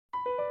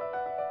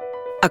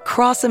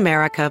Across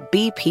America,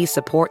 BP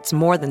supports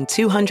more than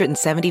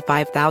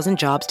 275,000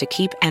 jobs to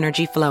keep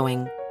energy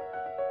flowing.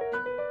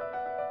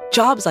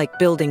 Jobs like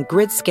building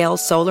grid-scale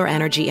solar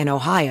energy in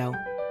Ohio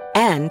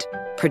and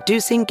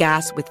producing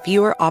gas with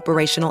fewer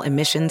operational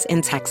emissions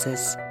in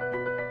Texas.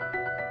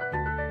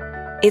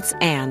 It's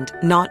and,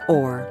 not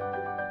or.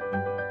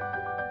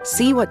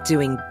 See what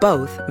doing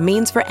both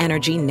means for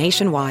energy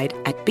nationwide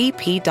at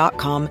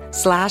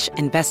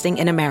bp.com/investing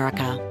in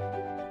America.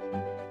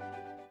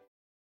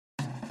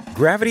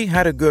 Gravity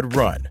had a good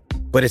run,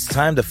 but it's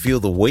time to feel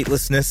the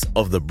weightlessness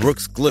of the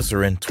Brooks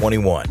Glycerin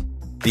 21.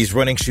 These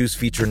running shoes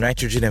feature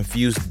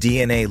nitrogen-infused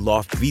DNA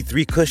Loft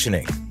V3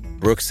 cushioning.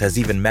 Brooks has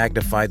even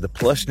magnified the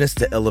plushness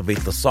to elevate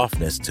the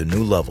softness to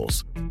new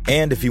levels.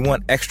 And if you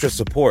want extra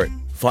support,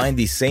 find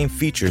these same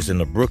features in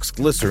the Brooks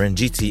Glycerin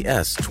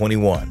GTS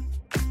 21.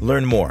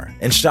 Learn more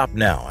and shop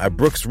now at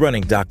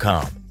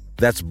brooksrunning.com.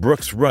 That's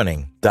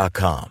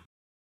brooksrunning.com.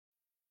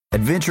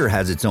 Adventure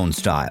has its own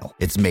style.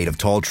 It's made of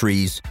tall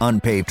trees,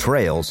 unpaved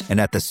trails, and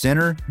at the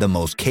center, the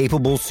most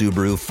capable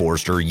Subaru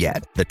Forester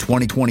yet, the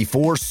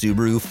 2024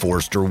 Subaru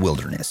Forester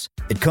Wilderness.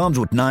 It comes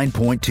with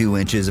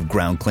 9.2 inches of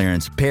ground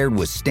clearance paired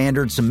with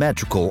standard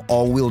symmetrical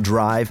all-wheel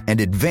drive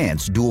and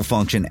advanced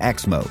dual-function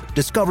X mode.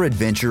 Discover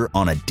adventure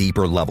on a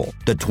deeper level.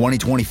 The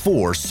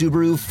 2024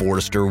 Subaru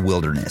Forester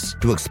Wilderness.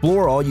 To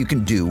explore all you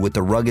can do with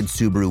the rugged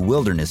Subaru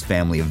Wilderness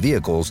family of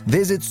vehicles,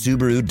 visit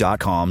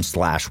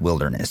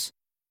Subaru.com/wilderness.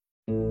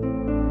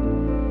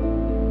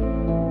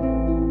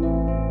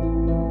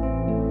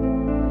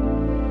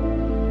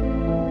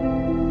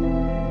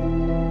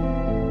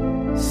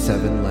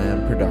 Seven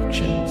Lamb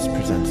Productions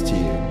presents to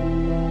you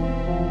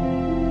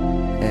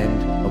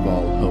End of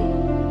All Hope.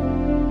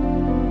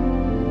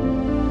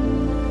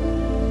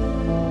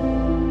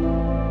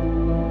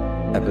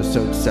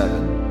 Episode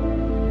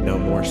 7, No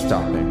More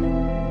Stopping.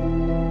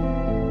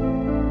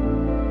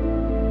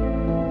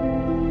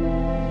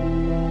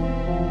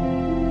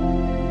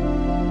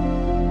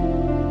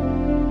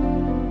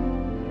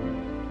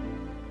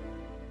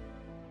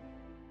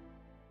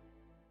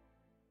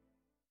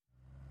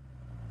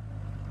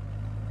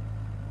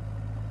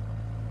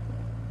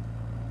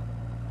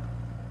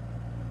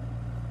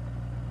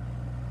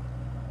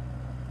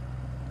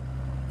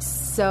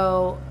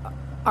 So,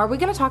 are we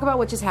going to talk about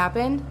what just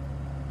happened?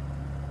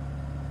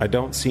 I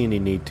don't see any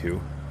need to.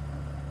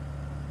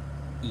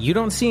 You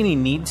don't see any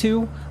need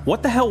to?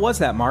 What the hell was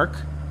that, Mark?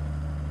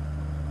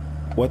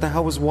 What the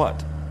hell was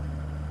what?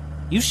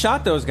 You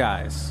shot those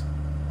guys.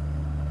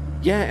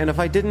 Yeah, and if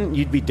I didn't,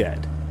 you'd be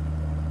dead.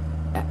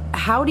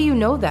 How do you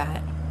know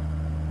that?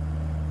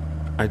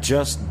 I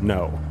just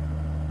know.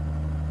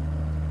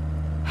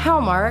 How,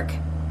 Mark?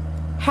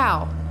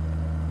 How?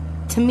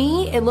 To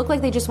me, it looked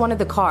like they just wanted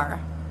the car.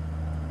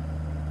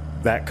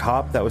 That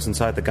cop that was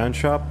inside the gun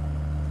shop,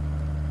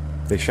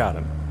 they shot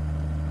him.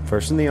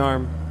 First in the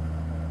arm,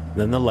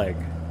 then the leg.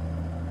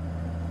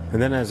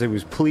 And then as he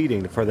was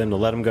pleading for them to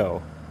let him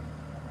go,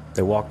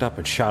 they walked up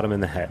and shot him in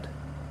the head.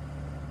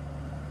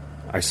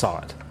 I saw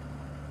it.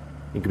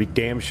 You can be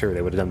damn sure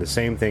they would have done the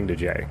same thing to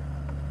Jay.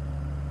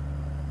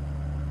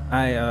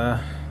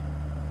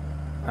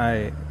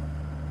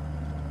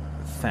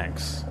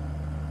 Thanks.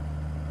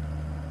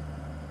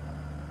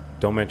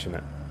 Don't mention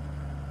it.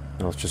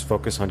 Now let's just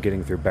focus on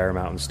getting through Bear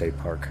Mountain State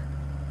Park.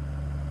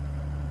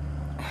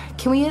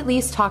 Can we at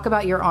least talk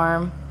about your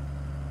arm?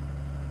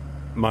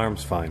 My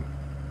arm's fine.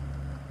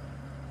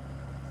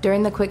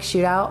 During the quick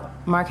shootout,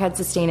 Mark had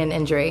sustained an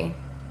injury.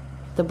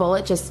 The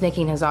bullet just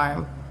nicking his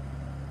arm.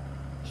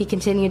 He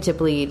continued to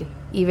bleed,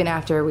 even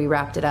after we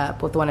wrapped it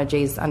up with one of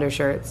Jay's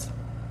undershirts.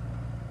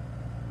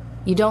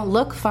 You don't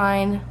look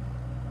fine.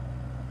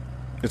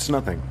 It's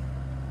nothing.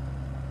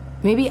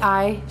 Maybe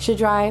I should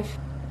drive?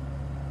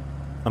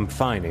 I'm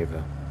fine,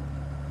 Ava.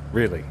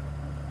 Really.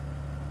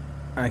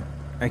 I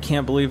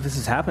can't believe this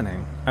is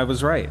happening. I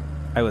was right.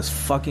 I was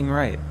fucking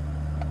right.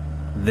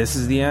 This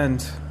is the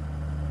end.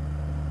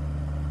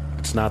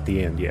 It's not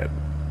the end yet.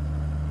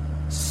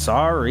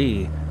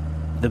 Sorry.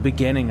 The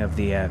beginning of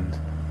the end.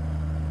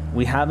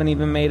 We haven't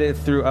even made it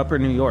through Upper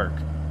New York,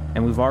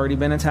 and we've already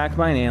been attacked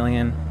by an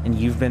alien, and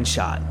you've been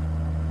shot.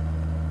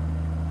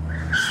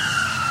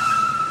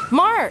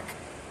 Mark!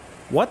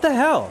 What the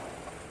hell?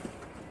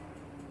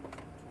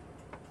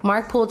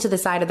 Mark pulled to the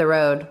side of the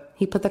road.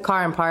 He put the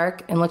car in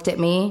park and looked at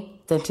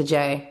me, then to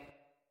Jay.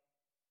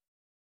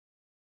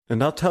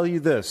 And I'll tell you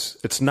this,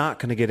 it's not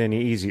going to get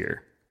any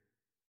easier.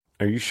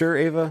 Are you sure,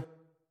 Ava?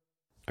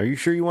 Are you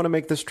sure you want to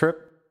make this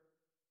trip?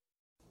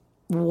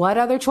 What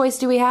other choice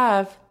do we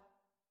have?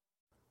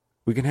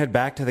 We can head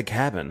back to the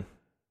cabin.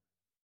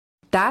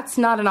 That's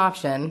not an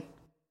option.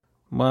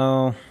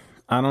 Well,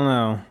 I don't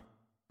know.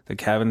 The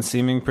cabin's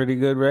seeming pretty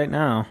good right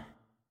now.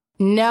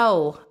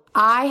 No,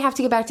 I have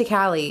to get back to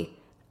Cali.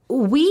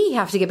 We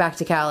have to get back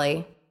to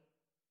Cali.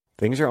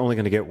 Things are only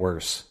going to get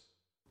worse.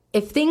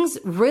 If things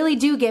really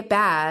do get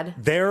bad...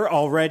 They're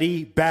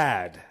already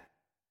bad.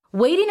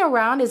 Waiting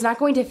around is not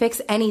going to fix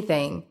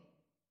anything.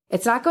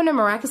 It's not going to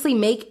miraculously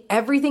make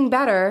everything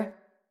better.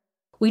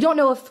 We don't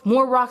know if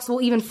more rocks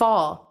will even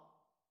fall.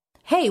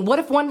 Hey, what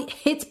if one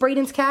hits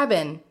Braden's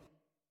cabin?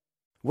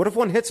 What if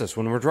one hits us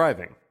when we're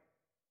driving?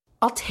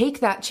 I'll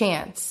take that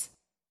chance.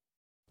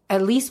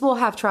 At least we'll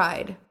have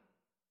tried.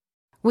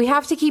 We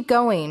have to keep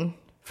going.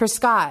 For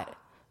Scott.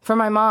 For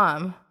my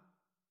mom.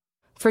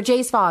 For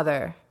Jay's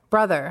father.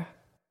 Brother.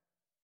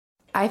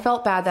 I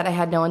felt bad that I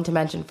had no one to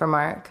mention for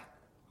Mark.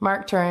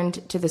 Mark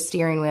turned to the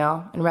steering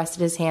wheel and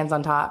rested his hands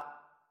on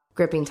top,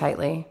 gripping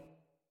tightly.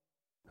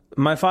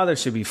 My father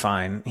should be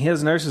fine. He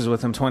has nurses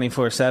with him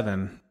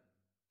 24/7.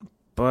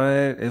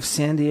 But if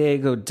San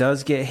Diego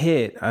does get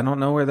hit, I don't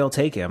know where they'll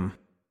take him.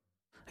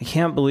 I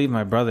can't believe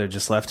my brother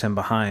just left him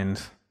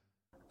behind.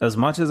 As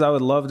much as I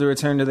would love to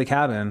return to the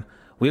cabin,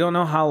 we don't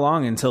know how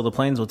long until the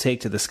planes will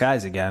take to the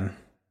skies again.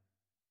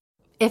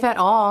 If at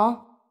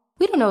all.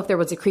 We don't know if there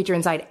was a creature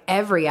inside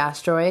every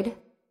asteroid.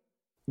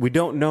 We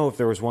don't know if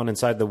there was one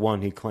inside the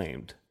one he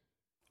claimed.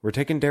 We're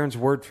taking Darren's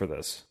word for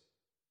this.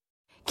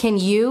 Can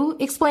you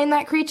explain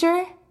that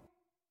creature?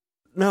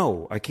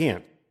 No, I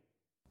can't.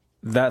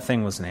 That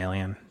thing was an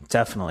alien.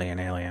 Definitely an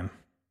alien.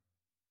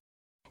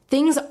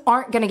 Things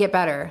aren't going to get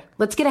better.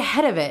 Let's get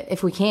ahead of it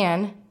if we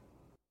can.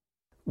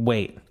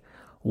 Wait,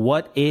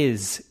 what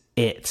is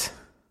it?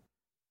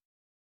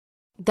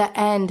 The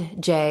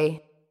end,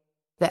 Jay.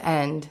 The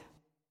end.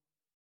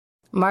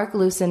 Mark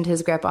loosened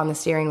his grip on the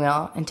steering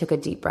wheel and took a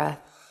deep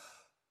breath.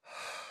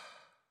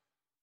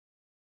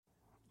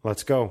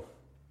 Let's go.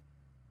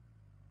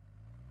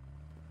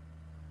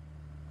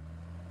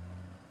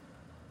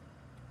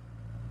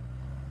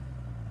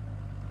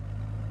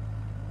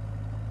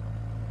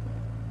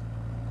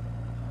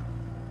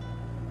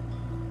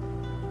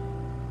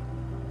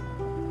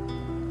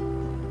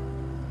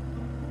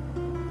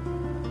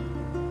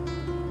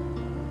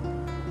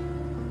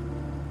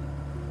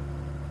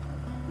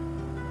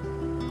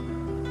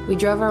 We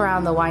drove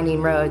around the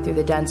winding road through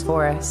the dense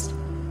forest.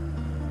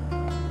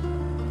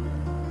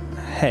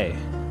 Hey,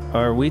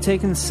 are we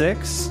taking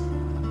 6?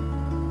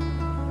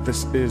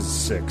 This is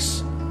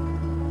 6.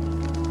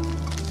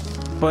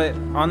 But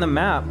on the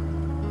map...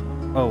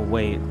 Oh,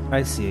 wait,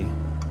 I see.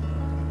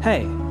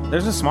 Hey,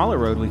 there's a smaller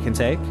road we can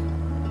take.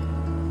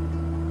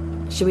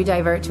 Should we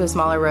divert to a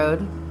smaller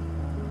road?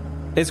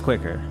 It's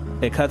quicker.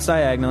 It cuts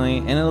diagonally,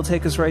 and it'll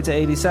take us right to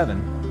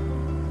 87.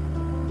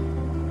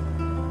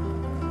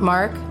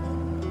 Mark?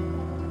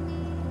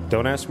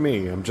 Don't ask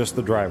me, I'm just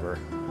the driver.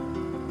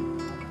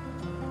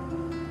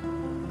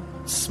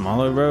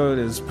 Smaller road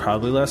is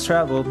probably less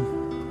traveled.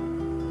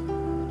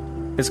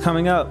 It's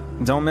coming up.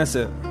 Don't miss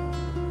it.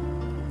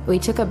 We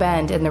took a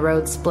bend and the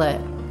road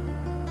split.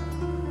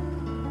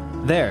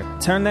 There,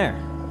 turn there.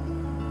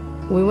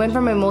 We went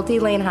from a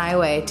multi-lane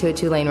highway to a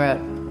 2-lane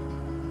road.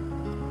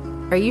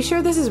 Are you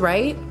sure this is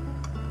right?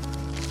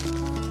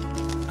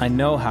 I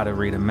know how to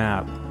read a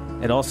map.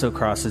 It also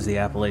crosses the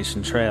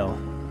Appalachian Trail.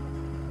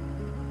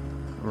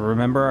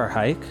 Remember our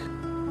hike?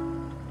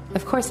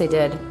 Of course I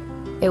did.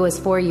 It was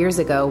 4 years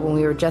ago when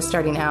we were just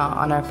starting out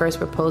on our first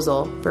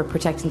proposal for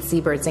protecting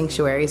seabird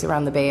sanctuaries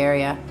around the Bay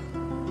Area.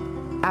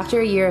 After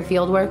a year of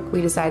fieldwork,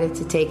 we decided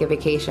to take a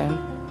vacation.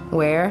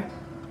 Where?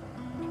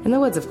 In the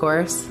woods, of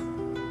course.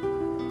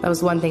 That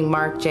was one thing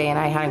Mark, Jay, and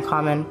I had in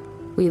common.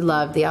 We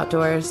loved the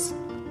outdoors.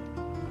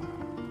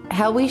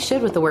 Hell, we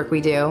should with the work we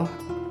do.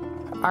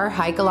 Our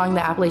hike along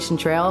the Appalachian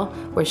Trail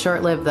was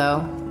short-lived,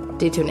 though,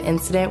 due to an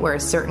incident where a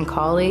certain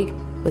colleague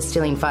was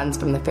stealing funds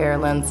from the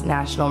Fairlands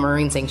National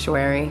Marine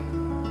Sanctuary.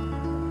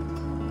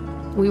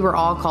 We were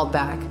all called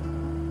back.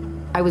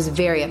 I was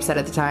very upset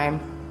at the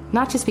time,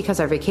 not just because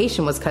our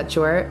vacation was cut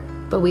short,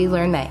 but we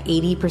learned that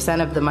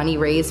 80% of the money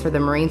raised for the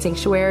Marine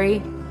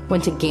Sanctuary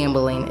went to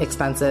gambling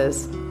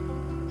expenses.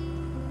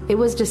 It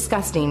was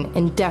disgusting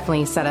and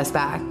definitely set us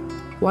back.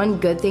 One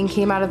good thing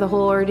came out of the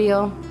whole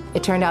ordeal.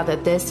 It turned out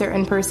that this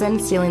certain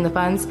person stealing the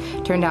funds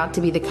turned out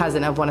to be the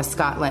cousin of one of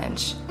Scott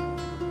Lynch.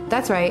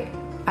 That's right,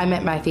 I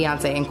met my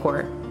fiancé in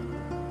court.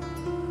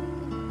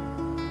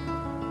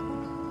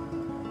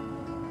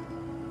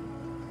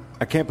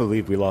 I can't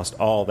believe we lost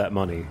all that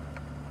money.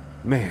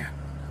 Man,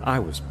 I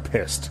was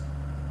pissed.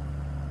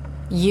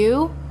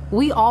 You?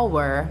 We all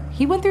were.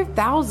 He went through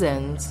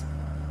thousands.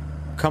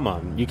 Come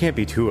on, you can't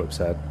be too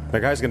upset.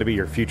 That guy's gonna be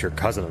your future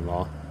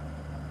cousin-in-law.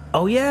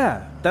 Oh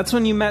yeah, that's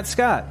when you met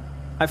Scott.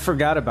 I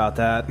forgot about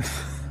that.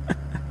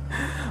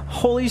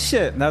 Holy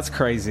shit, that's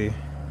crazy.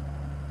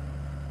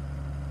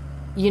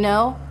 You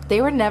know, they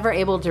were never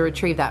able to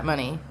retrieve that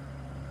money.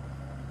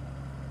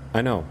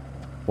 I know.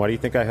 Why do you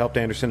think I helped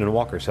Anderson and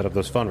Walker set up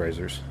those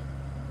fundraisers?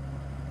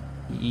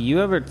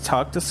 You ever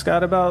talk to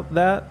Scott about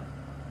that?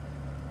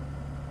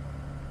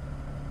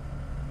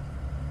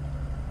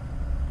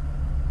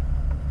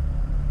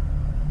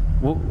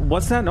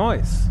 What's that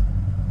noise?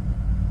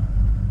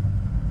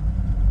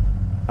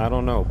 I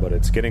don't know, but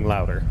it's getting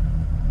louder.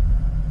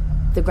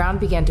 The ground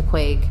began to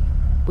quake.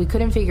 We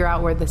couldn't figure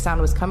out where the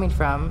sound was coming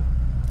from.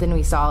 Then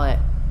we saw it.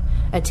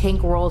 A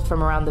tank rolled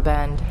from around the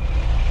bend.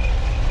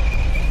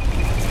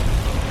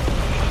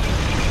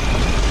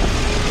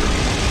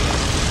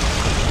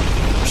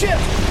 Shit!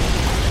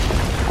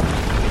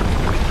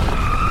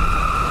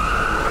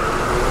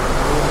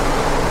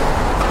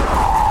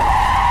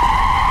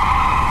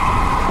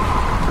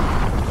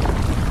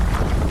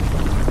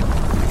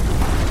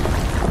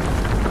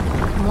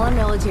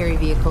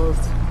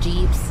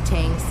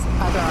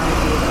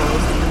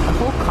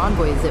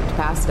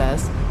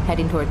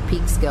 heading toward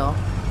Peekskill.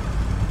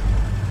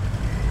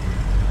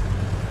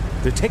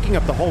 They're taking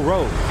up the whole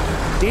road.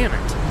 Damn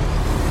it.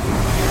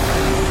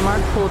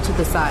 Mark pulled to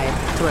the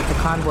side to let the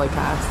convoy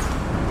pass.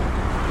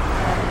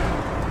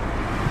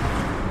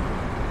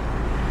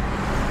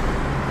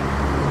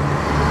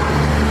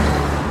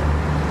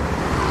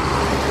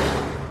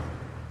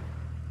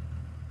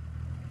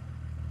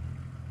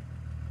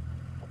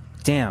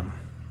 Damn,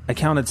 I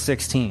counted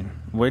 16.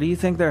 Where do you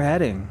think they're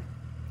heading?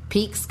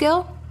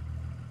 Peekskill?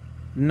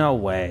 No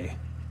way.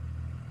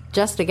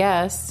 Just a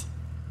guess.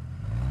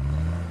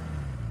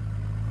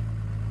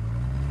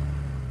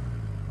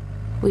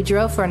 We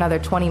drove for another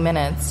 20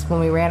 minutes when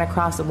we ran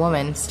across a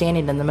woman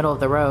standing in the middle of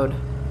the road.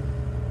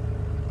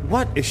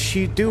 What is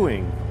she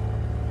doing?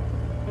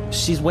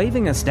 She's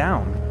waving us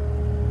down.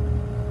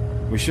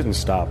 We shouldn't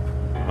stop.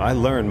 I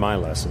learned my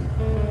lesson.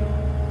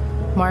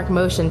 Mark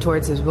motioned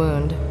towards his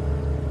wound.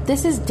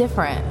 This is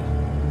different.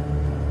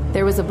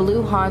 There was a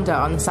blue Honda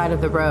on the side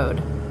of the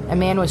road. A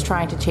man was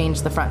trying to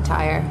change the front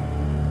tire.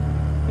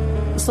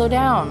 Slow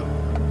down.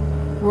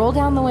 Roll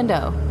down the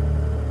window.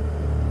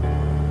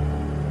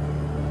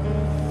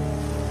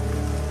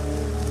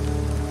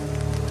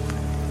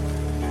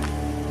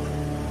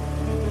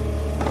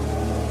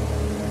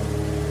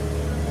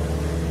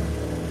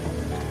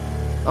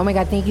 Oh my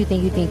god, thank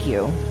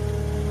you.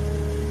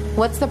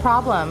 What's the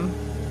problem?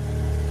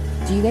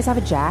 Do you guys have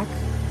a jack?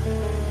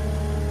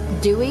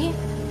 Do we?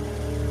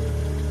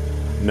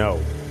 No.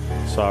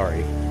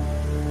 Sorry.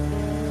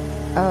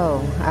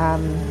 Oh,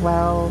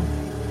 well,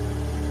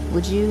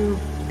 would you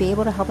be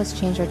able to help us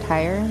change our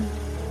tire?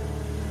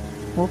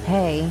 We'll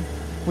pay.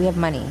 We have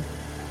money.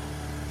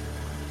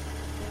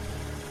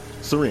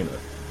 Serena,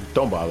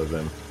 don't bother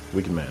them.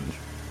 We can manage.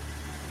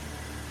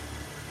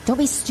 Don't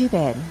be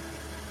stupid.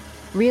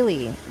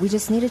 Really, we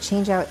just need to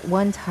change out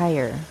one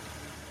tire.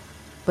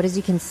 But as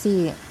you can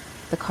see,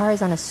 the car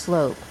is on a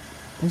slope.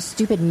 Those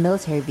stupid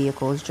military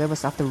vehicles drove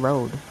us off the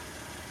road.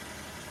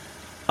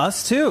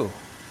 Us too.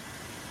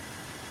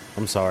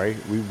 I'm sorry.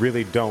 We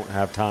really don't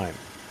have time.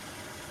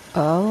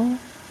 Oh?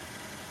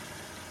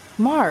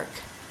 Mark.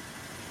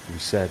 You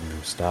said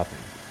no stopping.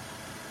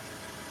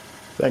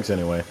 Thanks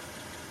anyway.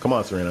 Come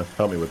on, Serena.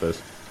 Help me with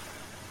this.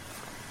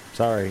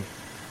 Sorry.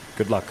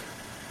 Good luck.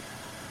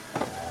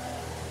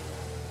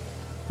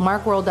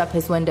 Mark rolled up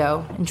his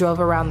window and drove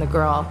around the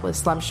girl with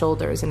slumped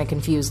shoulders and a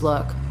confused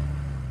look.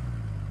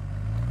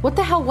 What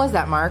the hell was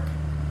that, Mark?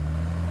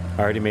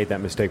 I already made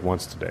that mistake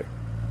once today.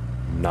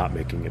 I'm not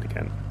making it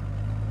again.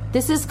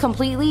 This is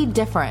completely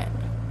different.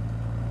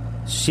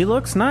 She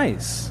looks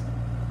nice.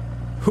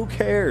 Who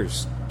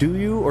cares? Do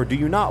you or do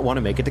you not want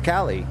to make it to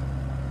Cali?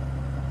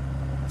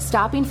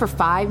 Stopping for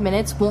 5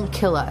 minutes won't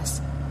kill us.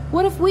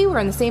 What if we were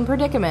in the same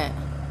predicament?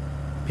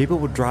 People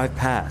would drive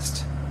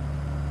past.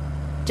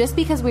 Just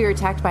because we were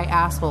attacked by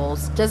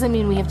assholes doesn't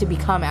mean we have to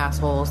become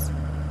assholes.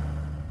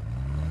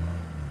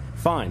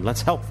 Fine,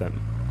 let's help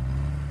them.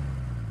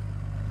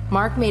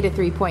 Mark made a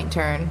 3-point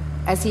turn.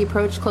 As he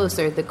approached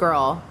closer, the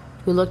girl,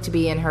 who looked to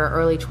be in her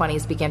early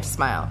 20s, began to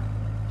smile.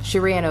 She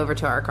ran over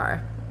to our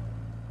car.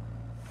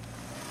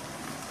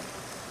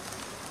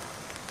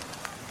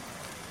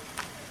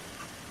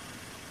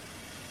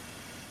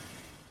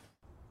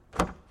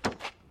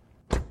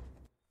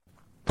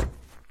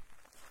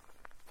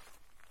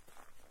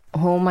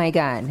 Oh my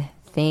god,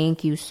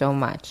 thank you so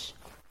much.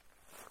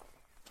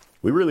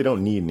 We really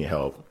don't need any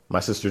help. My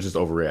sister's just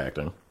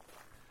overreacting.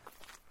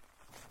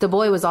 The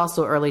boy was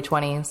also early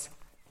 20s.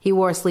 He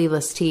wore a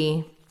sleeveless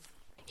tee.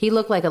 He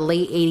looked like a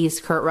late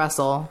 80s Kurt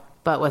Russell,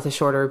 but with a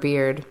shorter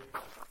beard.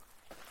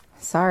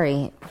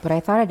 Sorry, but I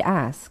thought I'd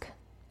ask.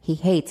 He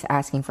hates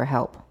asking for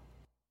help.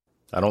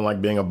 I don't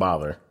like being a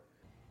bother.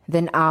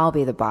 Then I'll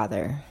be the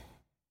bother.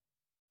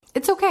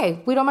 It's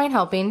okay. We don't mind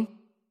helping.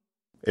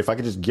 If I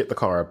could just get the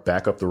car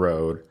back up the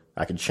road,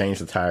 I could change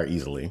the tire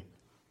easily.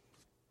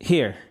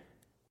 Here.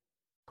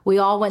 We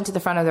all went to the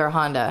front of their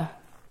Honda.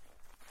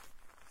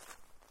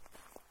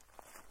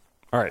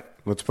 All right,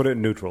 let's put it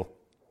in neutral.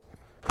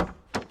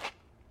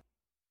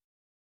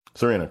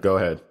 Serena, go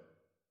ahead.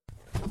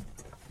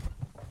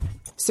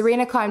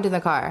 Serena climbed in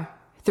the car,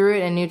 threw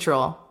it in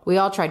neutral. We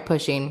all tried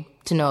pushing,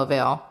 to no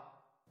avail.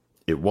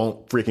 It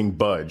won't freaking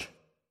budge.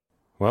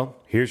 Well,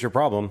 here's your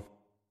problem.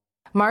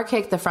 Mark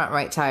kicked the front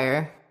right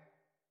tire.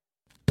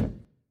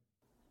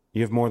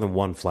 You have more than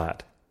one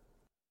flat.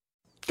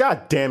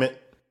 God damn it.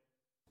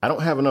 I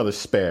don't have another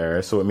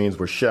spare, so it means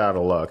we're shit out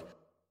of luck.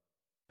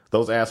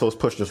 Those assholes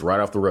pushed us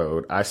right off the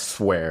road. I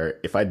swear,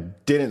 if I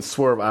didn't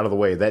swerve out of the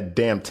way, that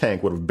damn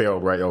tank would have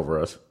barreled right over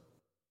us.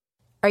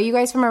 Are you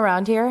guys from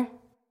around here?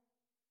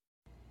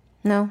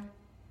 No.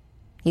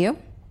 You?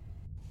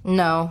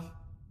 No.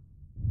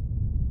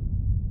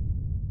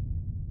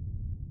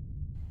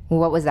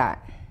 What was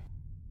that?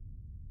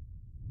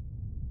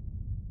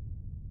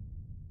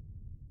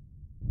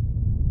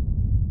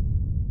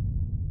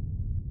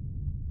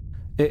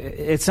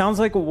 It sounds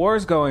like a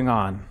war's going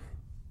on.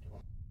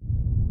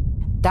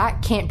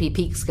 That can't be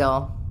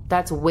Peekskill.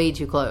 That's way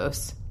too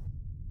close.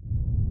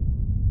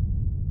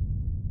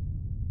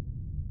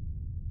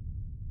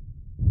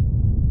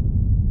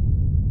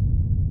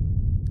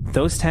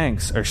 Those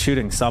tanks are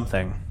shooting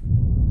something.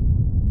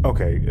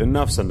 Okay,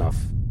 enough's enough.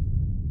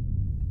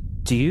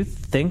 Do you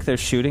think they're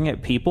shooting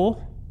at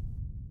people?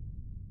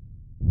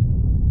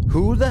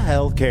 Who the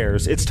hell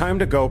cares? It's time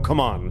to go, come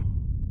on.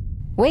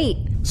 Wait.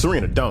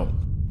 Serena, don't.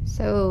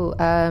 So,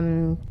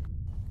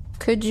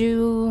 could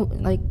you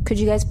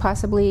guys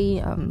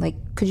possibly,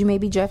 could you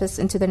maybe drive us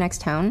into the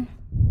next town?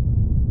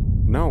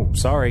 No,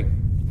 sorry.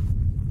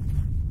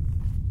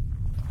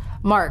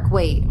 Mark,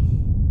 wait.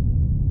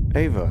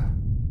 Ava.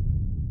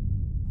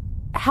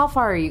 How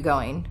far are you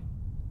going?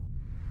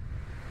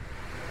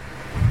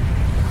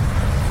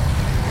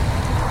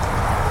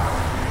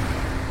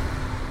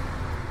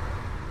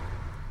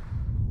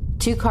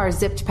 Two cars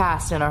zipped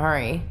past in a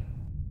hurry.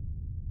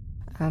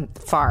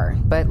 Far.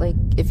 But,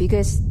 if you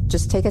guys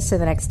just take us to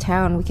the next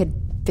town, we could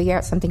figure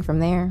out something from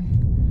there.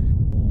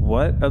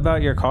 What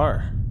about your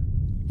car?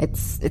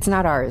 It's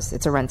not ours.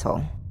 It's a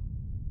rental.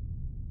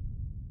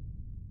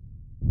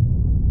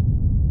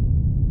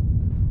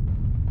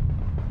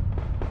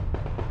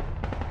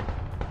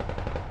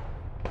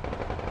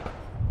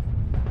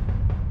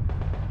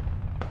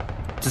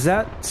 Does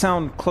that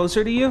sound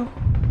closer to you?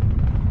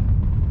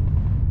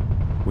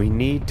 We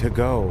need to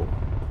go.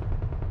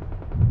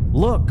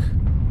 Look!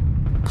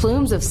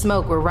 Plumes of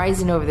smoke were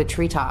rising over the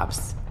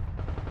treetops.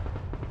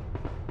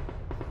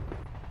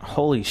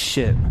 Holy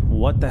shit,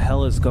 what the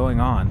hell is going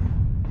on?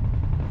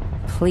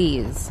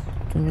 Please,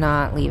 do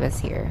not leave us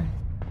here.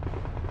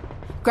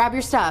 Grab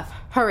your stuff.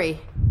 Hurry.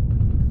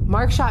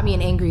 Mark shot me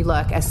an angry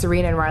look as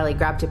Serena and Riley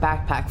grabbed a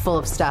backpack full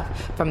of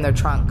stuff from their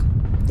trunk.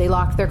 They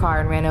locked their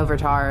car and ran over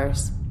to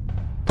ours.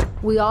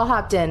 We all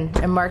hopped in,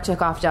 and Mark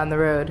took off down the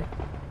road.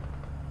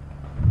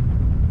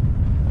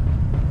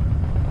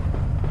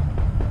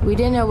 We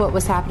didn't know what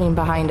was happening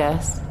behind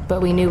us,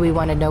 but we knew we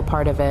wanted no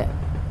part of it.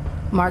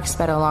 Mark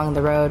sped along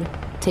the road,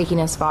 taking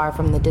us far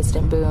from the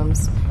distant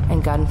booms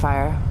and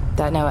gunfire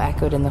that now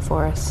echoed in the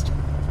forest.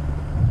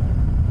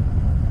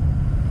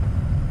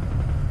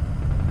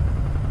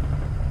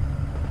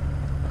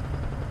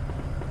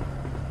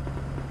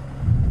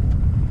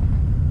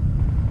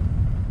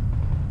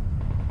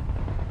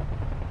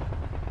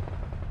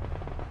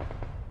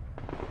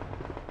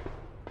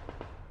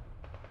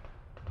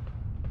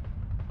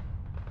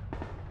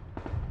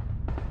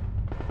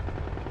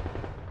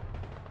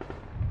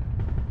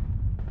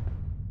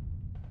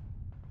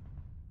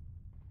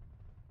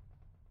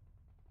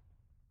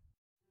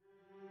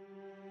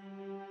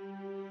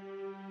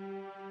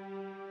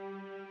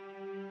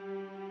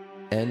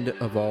 End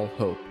of All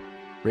Hope,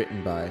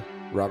 written by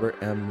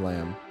Robert M.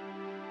 Lamb,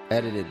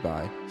 edited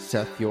by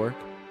Seth York,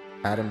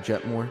 Adam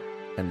Jetmore,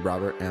 and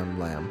Robert M.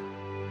 Lamb.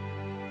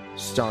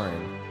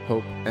 Starring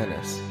Hope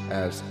Ennis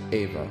as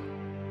Ava,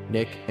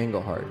 Nick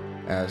Engelhardt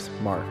as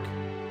Mark,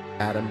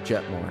 Adam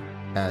Jetmore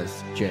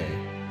as Jay.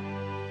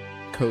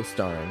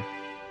 Co-starring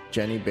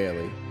Jenny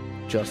Bailey,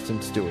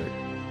 Justin Stewart,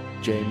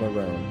 Jay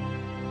Marone,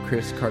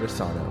 Chris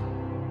Cardasano,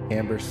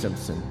 Amber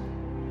Simpson,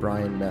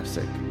 Brian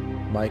Messick,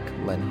 Mike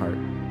Lenhart,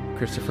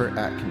 Christopher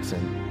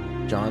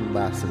Atkinson, John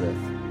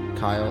Lasseroth,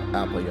 Kyle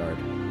Appleyard,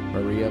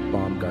 Maria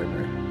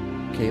Baumgartner,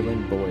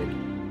 Kaylin Boyd,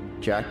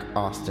 Jack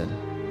Austin,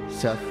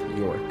 Seth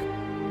York,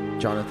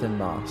 Jonathan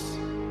Moss,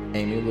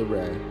 Amy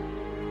LeRae,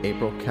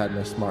 April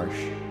Cadmus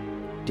Marsh,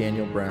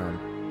 Daniel Brown,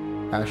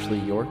 Ashley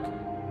York,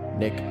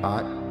 Nick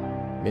Ott,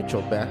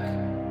 Mitchell Beck,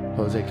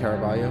 Jose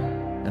Caraballo,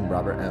 and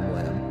Robert M.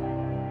 Lamb.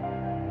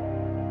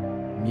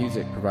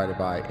 Music provided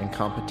by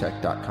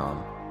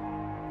Incompetech.com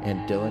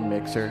and Dylan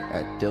Mixer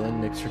at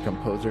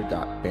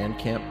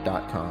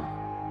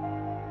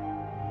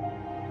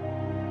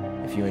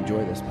dylanmixercomposer.bandcamp.com. If you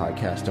enjoy this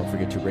podcast, don't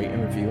forget to rate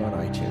and review on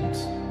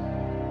iTunes.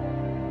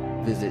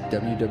 Visit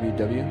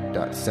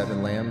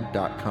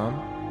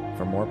www.7lamb.com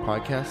for more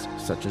podcasts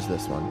such as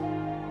this one.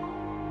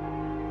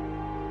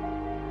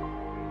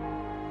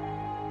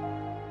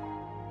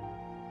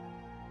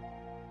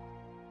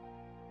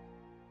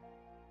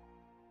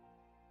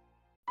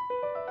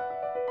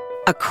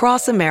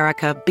 Across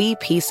America,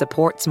 BP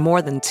supports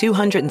more than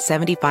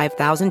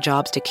 275,000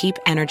 jobs to keep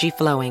energy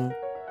flowing.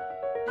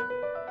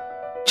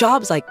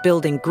 Jobs like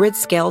building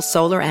grid-scale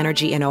solar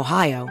energy in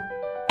Ohio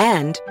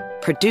and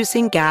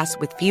producing gas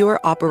with fewer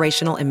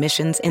operational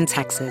emissions in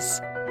Texas.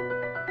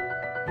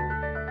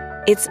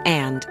 It's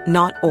and,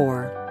 not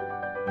or.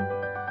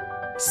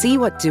 See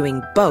what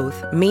doing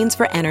both means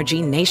for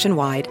energy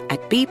nationwide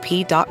at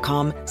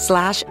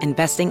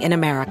bp.com/investing in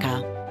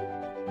America.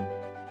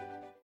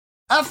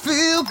 I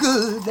feel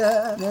good.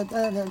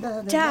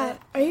 Dad,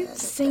 are you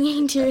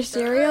singing to your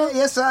cereal?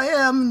 Yes, I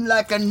am,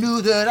 like I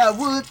knew that I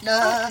would.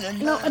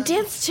 No, a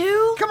dance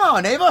too? Come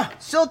on, Ava.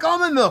 Silk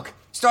almond milk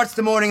starts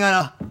the morning on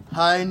a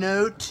high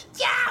note.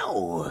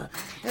 Yow!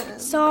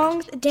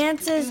 Songs,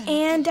 dances,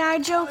 and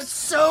dad jokes.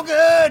 So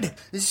good.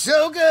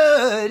 So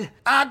good.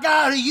 I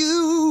got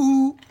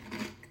you.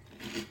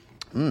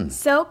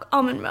 Silk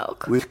almond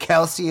milk. With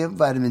calcium,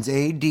 vitamins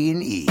A, D,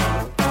 and E.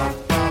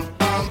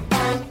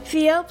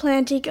 Feel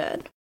plenty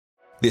good.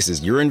 This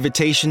is your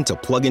invitation to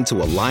plug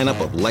into a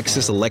lineup of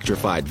Lexus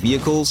electrified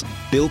vehicles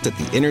built at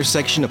the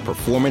intersection of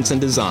performance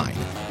and design,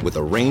 with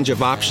a range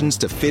of options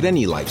to fit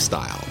any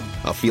lifestyle.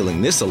 A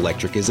feeling this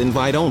electric is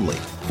invite only.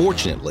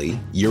 Fortunately,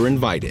 you're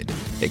invited.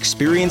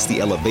 Experience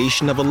the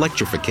elevation of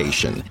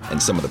electrification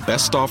and some of the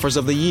best offers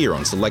of the year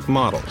on select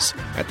models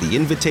at the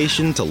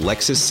Invitation to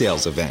Lexus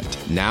sales event,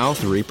 now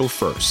through April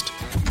 1st.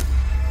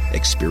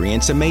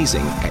 Experience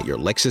amazing at your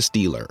Lexus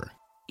dealer.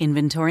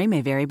 Inventory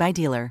may vary by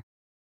dealer.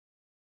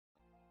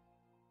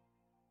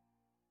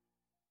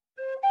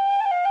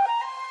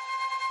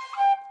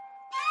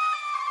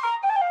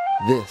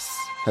 This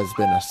has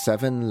been a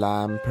 7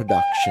 Lamb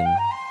production.